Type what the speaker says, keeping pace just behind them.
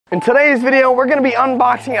In today's video, we're gonna be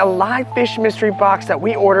unboxing a live fish mystery box that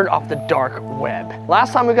we ordered off the dark web.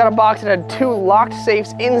 Last time we got a box that had 2 locked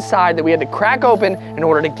safes inside that we had to crack open in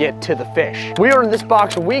order to get to the fish. We ordered this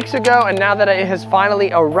box weeks ago, and now that it has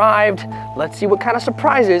finally arrived, let's see what kind of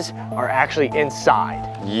surprises are actually inside.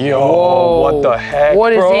 Yo, whoa, what the heck,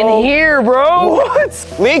 What is in here, bro?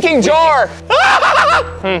 What? Leaking jar!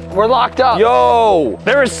 We're locked up. Yo!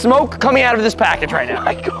 There is smoke coming out of this package right now. Oh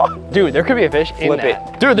my God. Dude, there could be a fish in Flip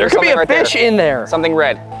that. it. Dude, there could be a fish in there. Something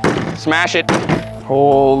red. Smash it.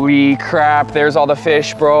 Holy crap, there's all the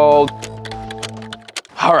fish, bro.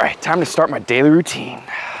 All right, time to start my daily routine.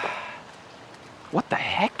 What the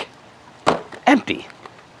heck? Empty.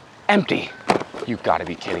 Empty. You've got to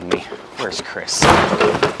be kidding me. Where's Chris?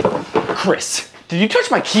 Chris, did you touch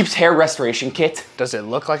my Keeps hair restoration kit? Does it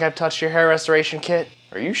look like I've touched your hair restoration kit?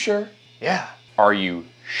 Are you sure? Yeah. Are you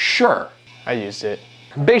sure? I used it.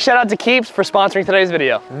 Big shout out to Keeps for sponsoring today's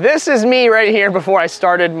video. This is me right here before I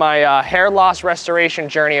started my hair loss restoration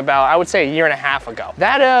journey about, I would say, 1.5 years ago.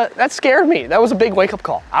 That scared me. That was a big wake up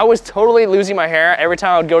call. I was totally losing my hair. Every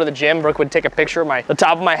time I would go to the gym, Brooke would take a picture of the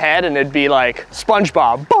top of my head and it'd be like,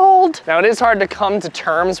 SpongeBob, bald. Now it is hard to come to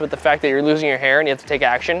terms with the fact that you're losing your hair and you have to take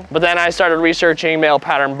action. But then I started researching male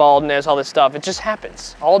pattern baldness, all this stuff. It just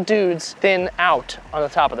happens. All dudes thin out on the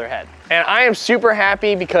top of their head. And I am super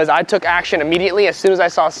happy because I took action immediately as soon as I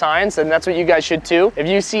saw signs, and that's what you guys should too. If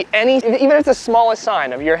you see even if it's the smallest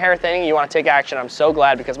sign of your hair thinning, you want to take action, I'm so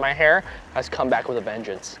glad because my hair has come back with a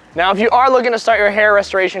vengeance. Now, if you are looking to start your hair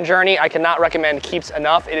restoration journey, I cannot recommend Keeps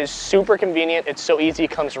enough. It is super convenient. It's so easy.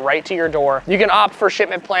 It comes right to your door. You can opt for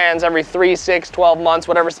shipment plans every 3, 6, 12 months,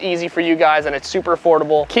 whatever's easy for you guys, and it's super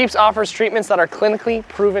affordable. Keeps offers treatments that are clinically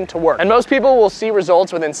proven to work. And most people will see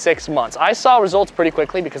results within 6 months. I saw results pretty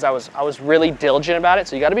quickly because I was really diligent about it.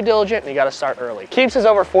 So you gotta be diligent and you gotta start early. Keeps has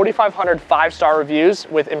over 4,500 5-star reviews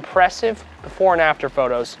with impressive before and after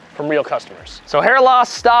photos from real customers. So hair loss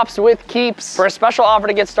stops with Keeps. For a special offer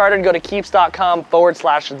to get started, go to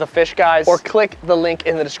keeps.com/thefishguys or click the link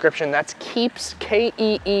in the description. That's Keeps,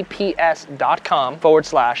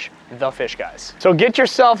 KEEPS.com/thefishguys. So get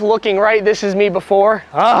yourself looking right. This is me before.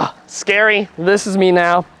 Scary. This is me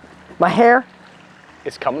now. My hair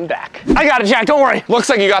is coming back. I got it, Jack, don't worry. Looks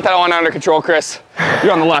like you got that one under control, Chris.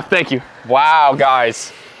 You're on the left, thank you. Wow,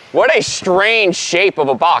 guys. What a strange shape of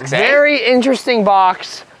a box, eh? Very interesting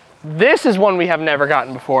box. This is one we have never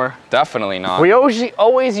gotten before. Definitely not. We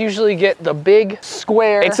always usually get the big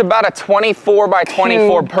square. It's about a 24 by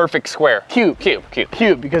 24 perfect square. Cube,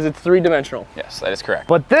 because it's 3-dimensional. Yes, that is correct.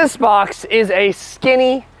 But this box is a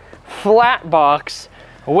skinny, flat box,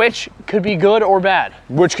 which could be good or bad.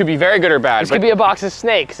 Which could be very good or bad. This could be a box of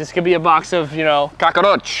snakes. This could be a box of, you know,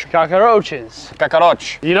 cockroaches.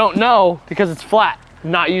 You don't know because it's flat.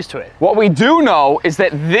 Not used to it. What we do know is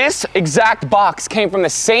that this exact box came from the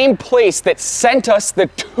same place that sent us the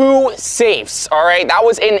 2 safes, all right? That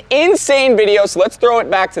was an insane video, so let's throw it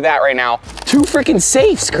back to that right now. 2 freaking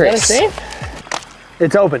safes, Chris. Is that a safe?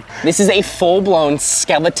 It's open. This is a full-blown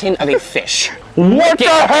skeleton of a fish. What the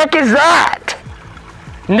heck is that?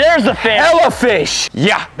 There's a fish. Hella fish.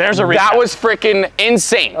 Yeah, there's a recap. That was freaking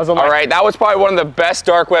insane. All right, that was probably one of the best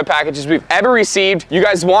dark web packages we've ever received. You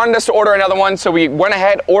guys wanted us to order another one, so we went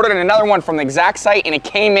ahead, ordered another one from the exact site, and it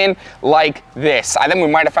came in like this. I think we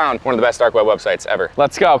might have found one of the best dark web websites ever.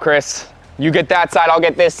 Let's go, Chris. You get that side, I'll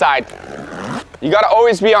get this side. You gotta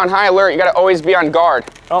always be on high alert. You gotta always be on guard.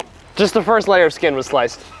 Oh, just the first layer of skin was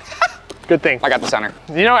sliced. Good thing. I got the center.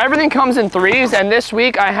 You know, everything comes in 3s, and this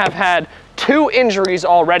week I have had 2 injuries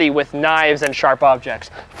already with knives and sharp objects.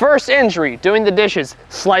 First injury, doing the dishes,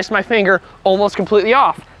 sliced my finger almost completely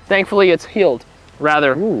off. Thankfully, it's healed,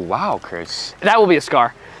 rather. Ooh, wow, Chris. That will be a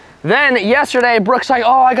scar. Then yesterday, Brooke's like,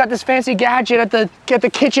 oh, I got this fancy gadget at the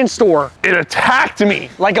kitchen store. It attacked me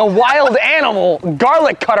like a wild animal.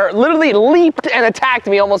 Garlic cutter literally leaped and attacked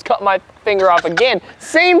me, almost cut my finger off again.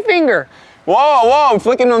 Same finger. Whoa,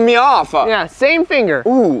 flicking me off. Yeah, same finger.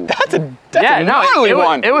 Ooh, that's a gnarly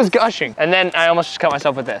one. It was gushing. And then I almost just cut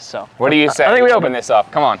myself with this, so. What do you say? I think we open this up.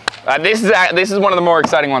 Come on. This is one of the more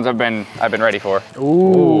exciting ones I've been ready for.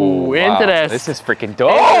 Ooh, into this. This is freaking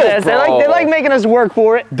dope. They like making us work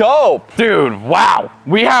for it. Dope. Dude, wow.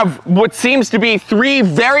 We have what seems to be 3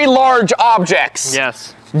 very large objects.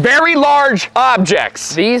 Yes. Very large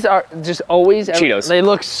objects. These are just always Cheetos. They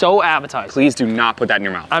look so appetizing. Please do not put that in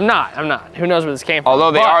your mouth. I'm not. Who knows where this came from?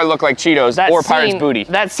 Although they look like Cheetos or Pirate's Booty.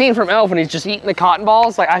 That scene from Elf when he's just eating the cotton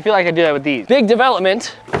balls, like I feel like I do that with these. Big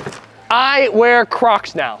development. I wear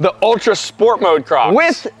Crocs now. The Ultra Sport Mode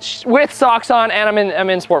Crocs. With socks on, and I'm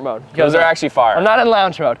in sport mode. Those are actually fire. I'm not in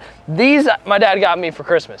lounge mode. These, my dad got me for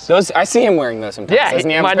Christmas. Those, I see him wearing those sometimes. Yeah, doesn't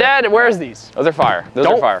he have my a pair? dad wears these. Those are fire. Those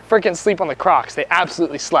are fire. Don't freaking sleep on the Crocs. They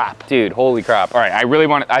absolutely slap. Dude, holy crap. All right, I really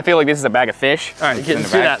want to, I feel like this is a bag of fish. All right, let's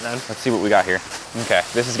do that then. Let's see what we got here. Okay,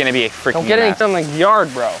 this is gonna be a freaking Don't get mess. anything like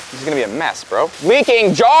yard, bro. This is gonna be a mess, bro.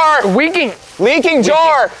 Leaking jar! Leaking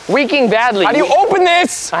jar! Leaking badly. How do you open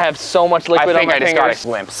this? I have so much liquid on my fingers. I just got a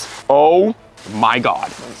glimpse. Oh my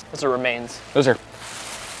God. Those are remains. Those are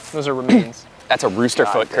remains. That's a rooster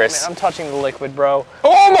foot, Chris. I'm touching the liquid, bro.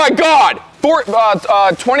 Oh my God!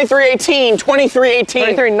 2318,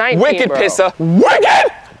 2318. 2319, Wicked bro. pissa.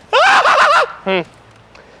 Wicked!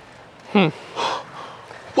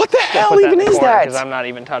 What the hell even is that? Because I'm not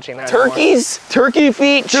even touching that Turkeys? Turkey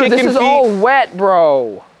feet, Dude, chicken feet. this is all wet,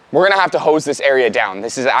 bro. We're gonna have to hose this area down.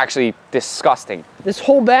 This is actually disgusting. This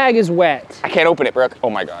whole bag is wet. I can't open it, Brooke. Oh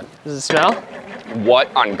my God. Does it smell?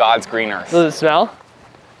 What on God's green earth? Does it smell?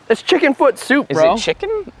 It's chicken foot soup, bro. Is it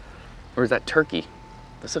chicken? Or is that turkey?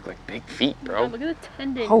 Those look like big feet, bro. Look at the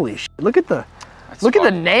tendon. Holy shit, look at the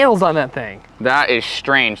nails on that thing. That is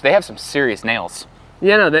strange. They have some serious nails.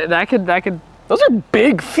 Yeah, no, that could. Those are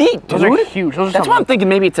big feet, dude. Those are huge. That's why I'm thinking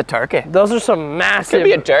maybe it's a turkey. Those are some massive, Could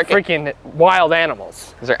be a turkey. freaking wild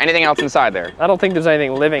animals. Is there anything else inside there? I don't think there's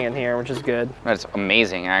anything living in here, which is good. That's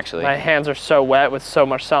amazing, actually. My hands are so wet with so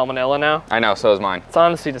much salmonella now. I know, so is mine. It's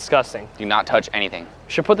honestly disgusting. Do not touch anything.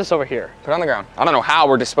 Should put this over here. Put it on the ground. I don't know how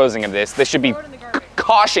we're disposing of this. This should be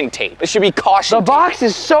caution tape. This should be caution The tape. box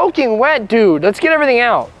is soaking wet, dude. Let's get everything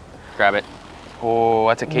out. Grab it. Oh,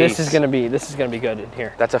 that's a case. This is gonna be good in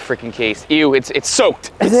here. That's a freaking case. Ew, it's soaked.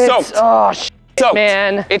 It's Is it? soaked. Oh, shit, Soaked.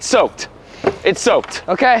 man. It's soaked. It's soaked.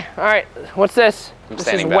 Okay, all right. What's this? I'm This is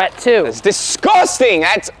standing back. wet too. It's disgusting.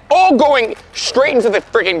 That's all going straight into the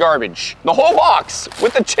freaking garbage. The whole box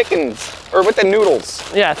with the chickens or with the noodles.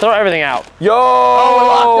 Yeah, throw everything out. Yo!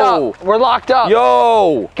 Oh, we're locked up.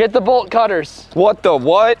 Yo! Get the bolt cutters. What the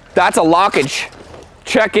what? That's a lockage.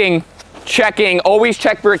 Checking. Always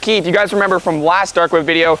check for a key. If you guys remember from last Dark Web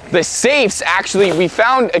video, the safes, actually, we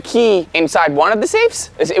found a key inside one of the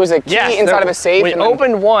safes. It was a key inside of a safe. We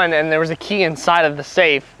opened one and there was a key inside of the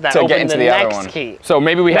safe that to opened get into the the other next one. key. So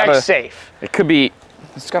maybe we have Next a safe. It could be.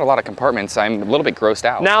 It's got a lot of compartments. I'm a little bit grossed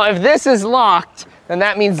out. Now, if this is locked, then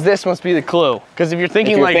that means this must be the clue. Because if you're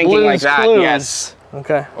thinking like Blue's that, Clues. yes.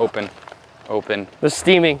 Okay. Open. There's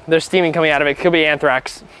steaming coming out of it. Could be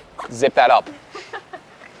anthrax. Zip that up.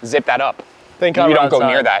 Zip that up. Think You don't go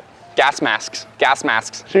near that. Gas masks. Gas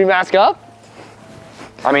masks. Should we mask up?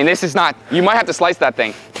 I mean, this is not. You might have to slice that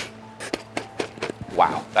thing.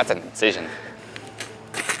 Wow, that's an incision.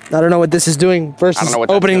 I don't know what this is doing I don't versus know what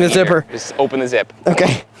that's opening the doing either. zipper. Just open the zip.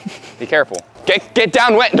 Okay. Be careful. Get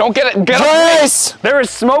down wet. Don't get it. Get Yes! There is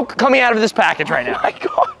smoke coming out of this package right now. Oh my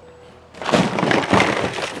God.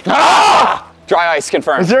 Ah! Dry ice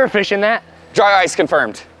confirmed. Is there a fish in that? Dry ice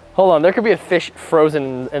confirmed. Hold on, there could be a fish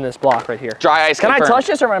frozen in this block right here. Dry ice Can confirmed. I touch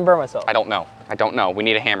this or am I burn myself? I don't know. We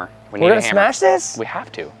need a hammer. We're gonna smash this? We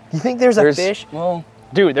have to. You think there's a fish? Well,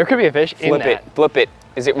 Dude, there could be a fish in that. Flip it.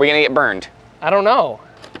 We're gonna get burned. I don't know.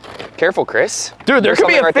 Careful, Chris. Dude, there could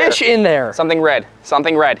be a fish in there. Something red.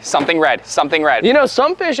 You know,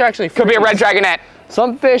 some fish actually freeze. Could be a red dragonette.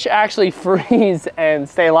 Some fish actually freeze and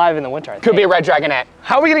stay alive in the winter. Could be a red dragonette.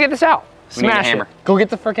 How are we gonna get this out? We need a Smash hammer. it. Go get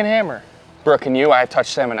the freaking hammer. Brooke, and you, I have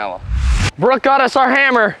touched salmonella. Brooke got us our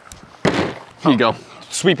hammer. Here you go.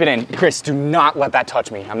 Sweep it in. Chris, do not let that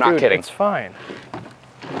touch me. I'm not kidding. It's fine.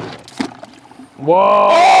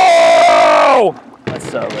 Whoa! That's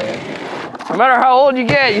so weird. No matter how old you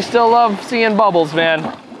get, you still love seeing bubbles, man.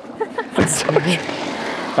 That's so true.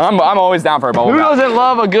 I'm always down for a bubble Who bath. doesn't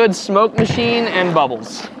love a good smoke machine and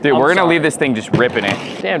bubbles? Dude, we're gonna leave this thing just ripping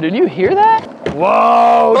it. Damn, did you hear that?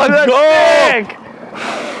 Whoa! Let's go! Sick.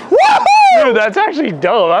 Dude, that's actually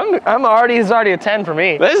dope. It's already a 10 for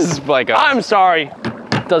me. This is like a. I'm sorry.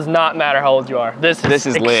 Does not matter how old you are. This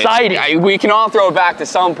is exciting. Lit. We can all throw it back to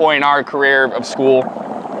some point in our career of school.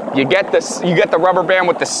 You get the rubber band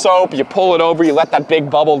with the soap, you pull it over, you let that big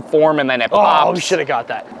bubble form, and then it pops. Oh, we should have got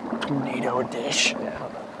that tornado dish. Yeah.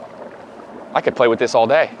 I could play with this all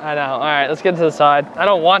day. I know. All right, let's get to the side. I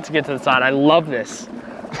don't want to get to the side. I love this.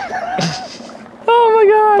 Oh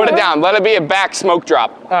my God. Put it down. Let it be a back smoke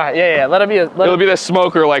drop. All right, yeah. Let it be It'll be the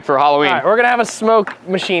smoker like for Halloween. All right, we're gonna have a smoke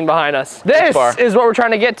machine behind us. This is what we're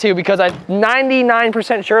trying to get to because I'm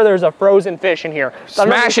 99% sure there's a frozen fish in here.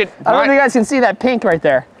 Smash it. I don't know if you guys can see that pink right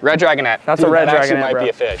there. Red dragonette. That's a red that dragonette, might bro. be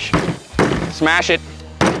a fish. Smash it.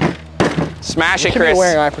 Smash it, should be Chris.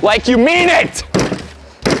 wearing eye protection. Like you mean it.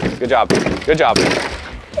 Good job. Good job.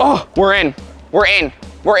 Oh, we're in. We're in.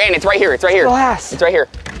 We're in. It's right here. It's right here. Glass. It's right here.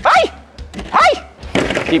 Hi. Hi.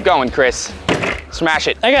 Keep going, Chris. Smash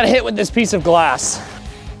it. I got hit with this piece of glass.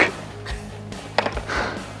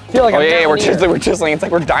 Feel like yeah, we're chiseling. It's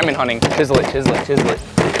like we're diamond hunting. Chisel it, chisel it, chisel it.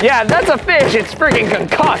 Yeah, that's a fish. It's freaking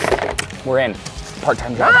concussed. We're in.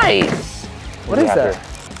 Part-time job. Nice. What is that?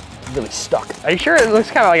 Really stuck. Are you sure? It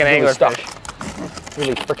looks kind of like an angler fish.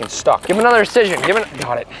 Really freaking stuck. Give him another incision.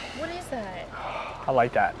 Got it. What is that? I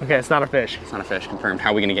like that. Okay, it's not a fish. It's not a fish, confirmed.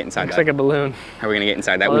 How are we gonna get inside that? Looks like a balloon. How are we gonna get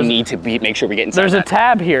inside that? We need to make sure we get inside There's that. a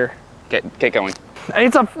tab here. Get going.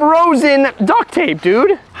 It's a frozen duct tape,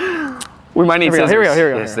 dude. We might need scissors. Here we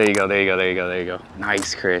go. Yes, there you go, there you go, there you go, there you go.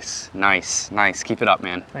 Nice, Chris. Nice, nice. Keep it up,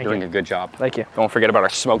 man. Doing a good job. Thank you. Don't forget about our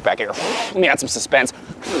smoke back here. Let me add some suspense.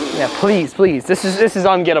 Yeah, please, please. This is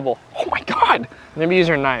ungettable. Oh my God. Maybe use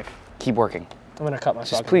your knife. Keep working. I'm gonna cut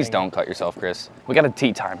myself. Just please don't cut yourself, Chris. We got a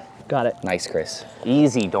tea time. Got it. Nice, Chris.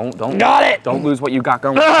 Easy, don't. Got it. Don't lose what you got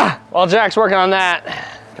going. While Jack's working on that.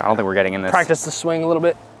 I don't think we're getting in this. Practice the swing a little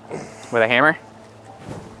bit. With a hammer?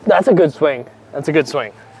 That's a good swing. That's a good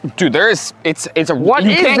swing. Dude, it's a, what you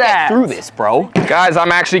is can't that? get through this, bro. Guys,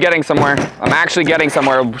 I'm actually getting somewhere.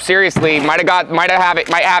 Seriously, might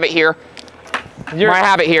have it here. Might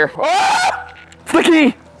have it here. Oh! It's the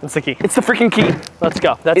key. That's the key. It's the freaking key. Let's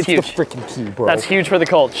go. That's huge. It's the freaking key, bro. That's huge for the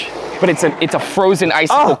Colch. But it's a frozen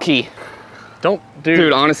icicle key. Don't,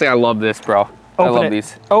 Dude, honestly, I love this, bro. I love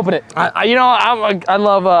these. Open it. You know, I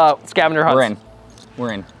love scavenger hunts.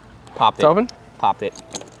 We're in. Popped it. It's open? Popped it.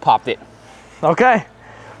 Popped it. Okay.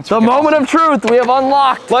 The moment of truth we have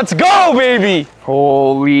unlocked. Let's go, baby.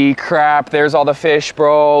 Holy crap. There's all the fish,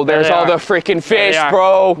 bro. There's all the freaking fish,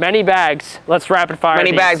 bro. Many bags. Let's rapid fire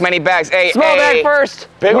Many bags. Hey, small bag first.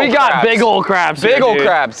 We got big old crabs. Big old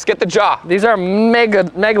crabs. Get the jaw. These are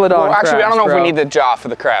megalodon crabs. Actually, I don't know if we need the jaw for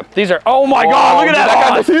the crab. These are, oh my God, look at that. That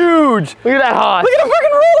guy's huge. Look at that Haas. Look at him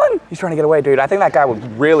freaking rolling. He's trying to get away, dude. I think that guy would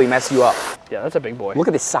really mess you up. Yeah, that's a big boy. Look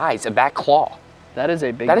at the size of that claw. That is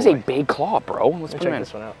a big That is a big claw, bro. Let's check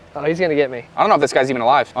this one out. Oh, he's gonna get me. I don't know if this guy's even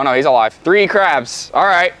alive. Oh no, he's alive. 3 crabs. All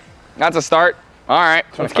right, that's a start. All right.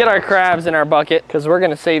 Let's get our crabs in our bucket because we're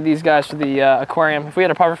gonna save these guys for the aquarium. If we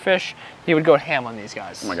had a puffer fish, he would go ham on these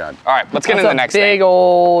guys. Oh my God. All right, let's get into the next thing. Big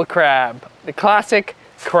old crab, the classic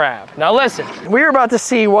crab. Now listen, we're about to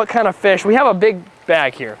see what kind of fish. We have a big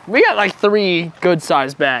bag here. We got like 3 good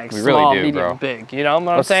sized bags. We really small, do, medium, bro. Big. You know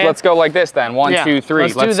what I'm saying? Let's go like this then. 1, 2, 3.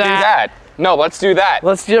 Let's do that. No, let's do that.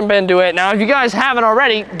 Let's jump into it. Now, if you guys haven't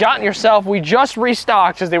already gotten yourself, we just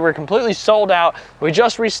restocked because they were completely sold out. We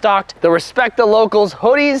just restocked the Respect the Locals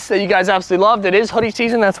hoodies that you guys absolutely loved. It is hoodie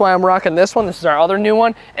season. That's why I'm rocking this one. This is our other new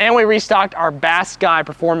one. And we restocked our Bass Guy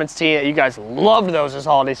Performance Tee. You guys loved those this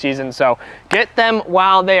holiday season. So get them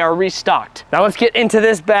while they are restocked. Now let's get into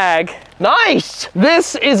this bag. Nice.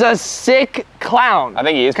 This is a sick clown. I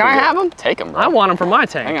think he is. Can I have him? Take him, bro. I want him for my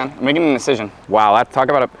tank. Hang on, I'm making an incision. Wow, talk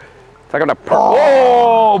about a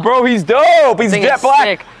oh, bro, he's dope. He's jet black.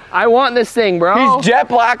 Sick. I want this thing, bro. He's jet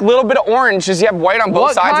black, little bit of orange. Does he have white on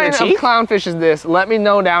both sides of the cheek? What kind of clownfish is this? Let me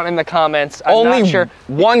know down in the comments. I'm Only not sure.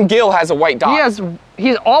 one gill has a white dot.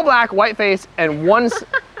 He's all black, white face, and one.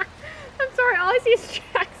 I'm sorry, all I see is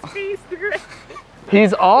Jack's face through it.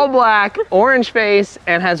 He's all black, orange face,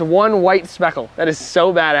 and has one white speckle. That is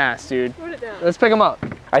so badass, dude. Put it down. Let's pick him up.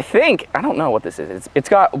 I don't know what this is. It's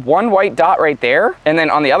got one white dot right there, and then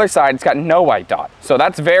on the other side, it's got no white dot. So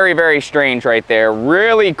that's very, very strange right there.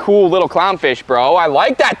 Really cool little clownfish, bro. I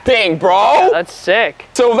like that thing, bro. Yeah, that's sick.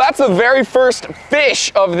 So that's the very first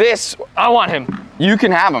fish of this. I want him. You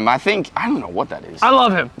can have him. I don't know what that is. I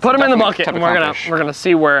love him. Put him in the bucket, type and of we're gonna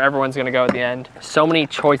see where everyone's gonna go at the end. So many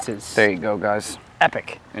choices. There you go, guys.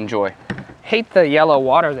 Epic. Enjoy. Hate the yellow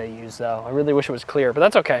water they use, though. I really wish it was clear, but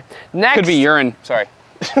that's okay. Next. Could be urine. Sorry.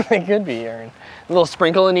 It could be urine. A little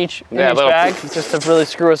sprinkle in each little bag, just to really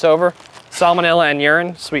screw us over. Salmonella and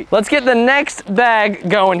urine, sweet. Let's get the next bag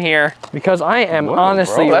going here because I am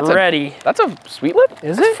honestly ready. That's a sweet lip?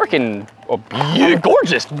 Is it? Freaking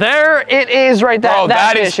gorgeous. There it is right there. Bro,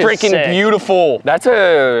 that is freaking beautiful. That's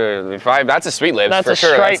a sweet lips for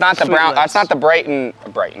sure. That's not the brown. That's not the Brighton.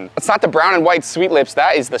 It's not the brown and white sweet lips.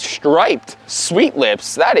 That is the striped sweet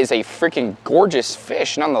lips. That is a freaking gorgeous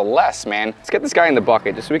fish nonetheless, man. Let's get this guy in the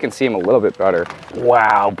bucket just so we can see him a little bit better.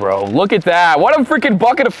 Wow, bro, look at that. What a freaking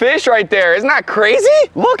bucket of fish right there. Isn't that crazy?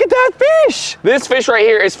 Look at that fish. This fish right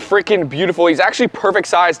here is freaking beautiful. He's actually perfect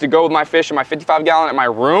size to go with my fish in my 55-gallon at my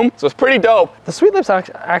room. So it's pretty dope. The sweet lips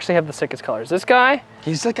actually have the sickest colors. This guy,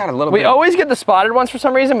 he's like got a little bit. We always get the spotted ones for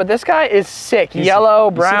some reason, but this guy is sick.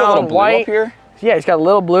 Yellow, brown, white. Here? Yeah, he's got a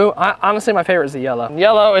little blue. Honestly, my favorite is the yellow.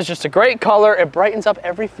 Yellow is just a great color. It brightens up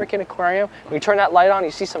every freaking aquarium. When you turn that light on,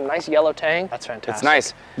 you see some nice yellow tang. That's fantastic. It's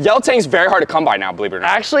nice. Yellow tang's very hard to come by now, believe it or not.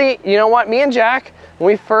 Actually, you know what? Me and Jack, when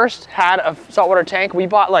we first had a saltwater tank, we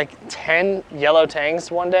bought like 10 yellow tangs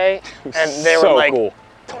one day, and they were like cool.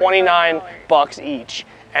 29 bucks each.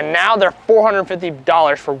 And now they're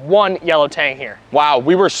 $450 for one yellow tang here. Wow,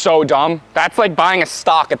 we were so dumb. That's like buying a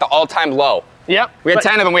stock at the all-time low. Yep. We had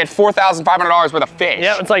 10 of them, we had $4,500 worth of fish.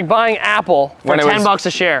 Yep, it's like buying Apple for 10 bucks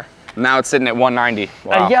a share. Now it's sitting at $190.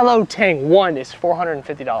 Wow. A yellow tang one is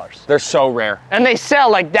 $450. They're so rare. And they sell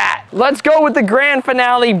like that. Let's go with the grand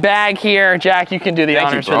finale bag here. Jack, you can do the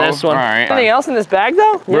honors for this one. All right. Anything else in this bag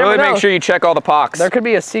though? You Really never know. make sure you check all the pocs. There could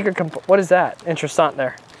be a secret what is that? Interessant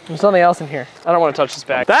there. There's something else in here. I don't want to touch this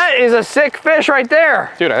bag. That is a sick fish right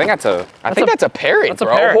there. Dude, I think that's a parrot, that's a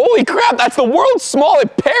bro. parrot. Holy crap, that's the world's smallest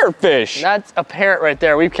parrotfish. That's a parrot right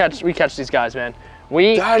there. We catch these guys, man.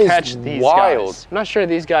 We catch these guys. I'm not sure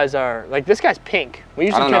these guys are, like this guy's pink. We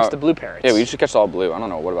usually catch the blue parrots. Yeah, we usually catch all blue. I don't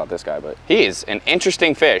know what about this guy, but he is an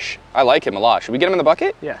interesting fish. I like him a lot. Should we get him in the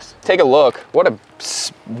bucket? Yes. Take a look. What a,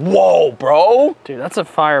 whoa, bro. Dude, that's a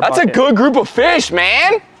fire bucket. That's a good group of fish,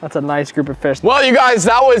 man. That's a nice group of fish. Well, you guys,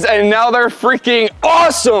 that was another freaking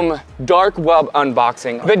awesome dark web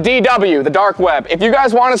unboxing. The DW, the dark web. If you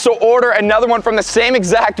guys want us to order another one from the same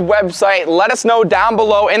exact website, let us know down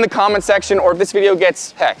below in the comment section, or if this video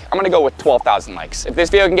gets, heck, I'm gonna go with 12,000 likes. If this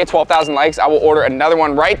video can get 12,000 likes, I will order another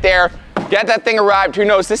one right there. Get that thing arrived. Who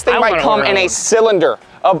knows? This thing might come in a cylinder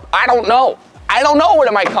of, I don't know. I don't know what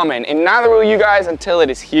it might come in, and neither will you guys until it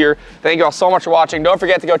is here. Thank you all so much for watching. Don't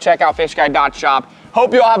forget to go check out fishguy.shop.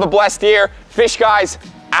 Hope you all have a blessed year. Fish Guys,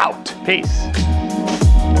 out. Peace.